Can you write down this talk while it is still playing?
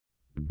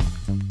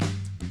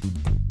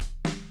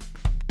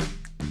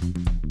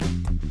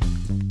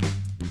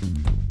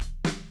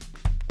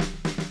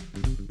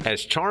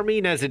As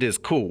charming as it is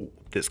cool,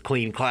 this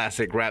clean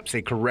classic wraps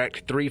a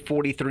correct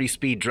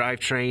 343-speed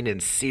drivetrain in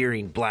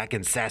searing black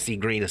and sassy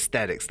green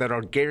aesthetics that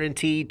are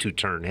guaranteed to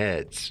turn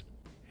heads.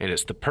 And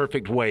it's the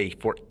perfect way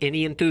for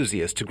any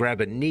enthusiast to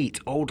grab a neat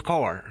old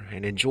car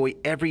and enjoy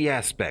every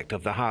aspect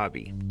of the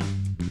hobby.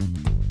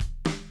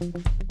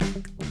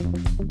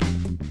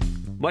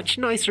 Much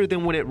nicer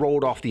than when it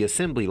rolled off the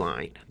assembly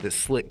line, this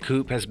slick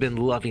coupe has been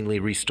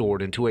lovingly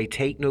restored into a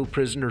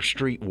take-no-prisoner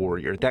street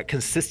warrior that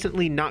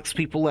consistently knocks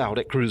people out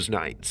at cruise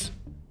nights.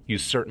 You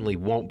certainly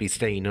won't be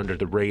staying under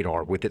the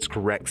radar with its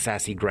correct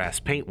Sassy Grass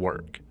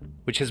paintwork,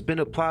 which has been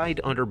applied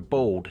under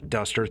bold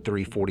Duster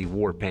 340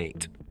 war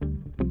paint.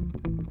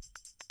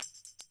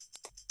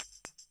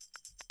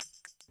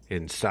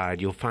 Inside,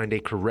 you'll find a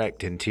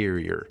correct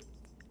interior.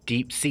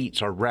 Deep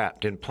seats are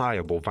wrapped in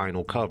pliable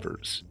vinyl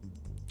covers.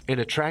 An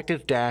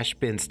attractive dash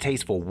bends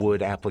tasteful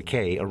wood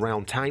applique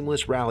around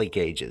timeless Rallye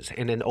gauges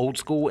and an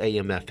old-school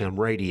AM/FM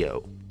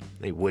radio.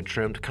 A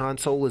wood-trimmed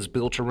console is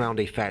built around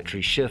a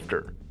factory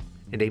shifter,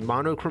 and a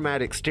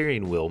monochromatic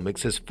steering wheel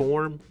mixes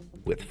form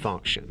with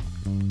function.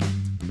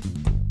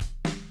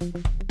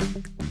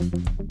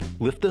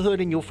 Lift the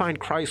hood and you'll find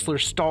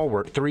Chrysler's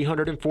stalwart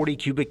 340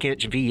 cubic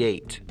inch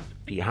V8.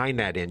 Behind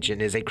that engine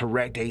is a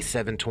correct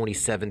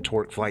A727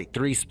 TorqueFlite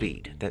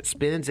 3-speed that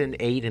spins an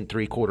 8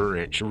 3/4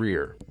 inch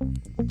rear.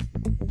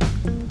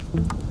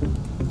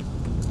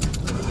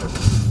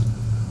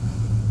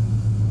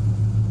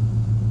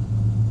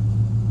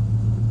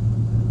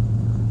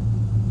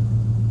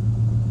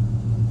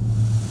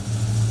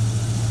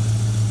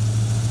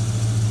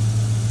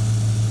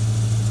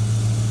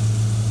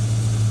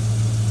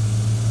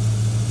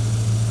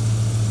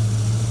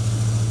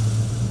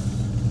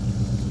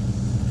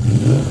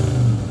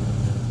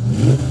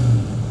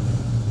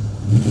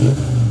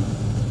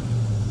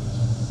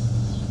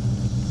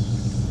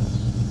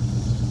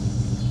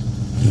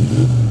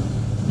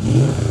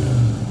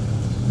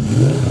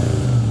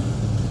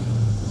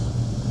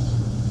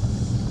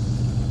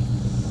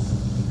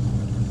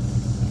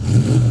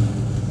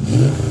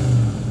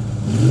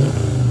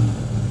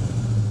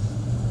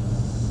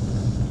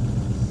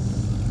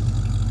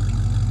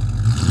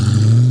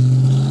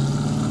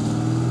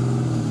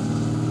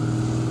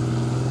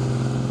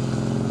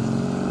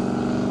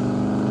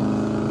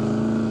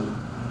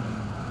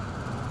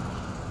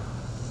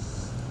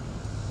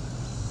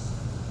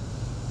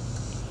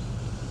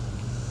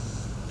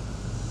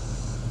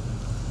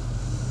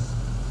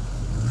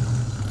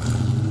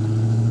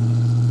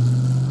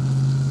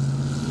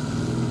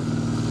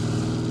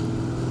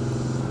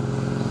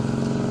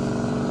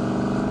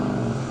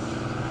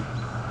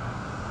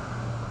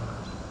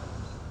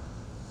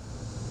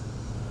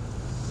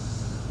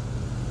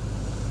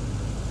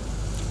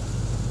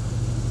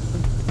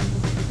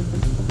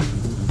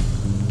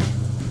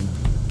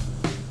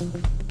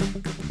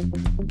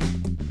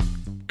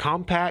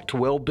 Compact,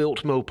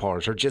 well-built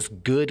MoPars are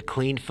just good,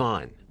 clean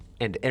fun.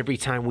 And every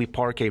time we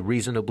park a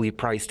reasonably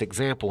priced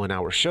example in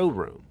our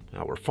showroom,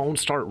 our phones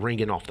start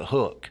ringing off the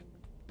hook.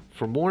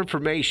 For more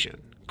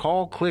information,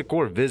 call, click,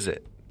 or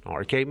visit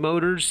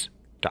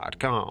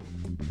rkmotors.com.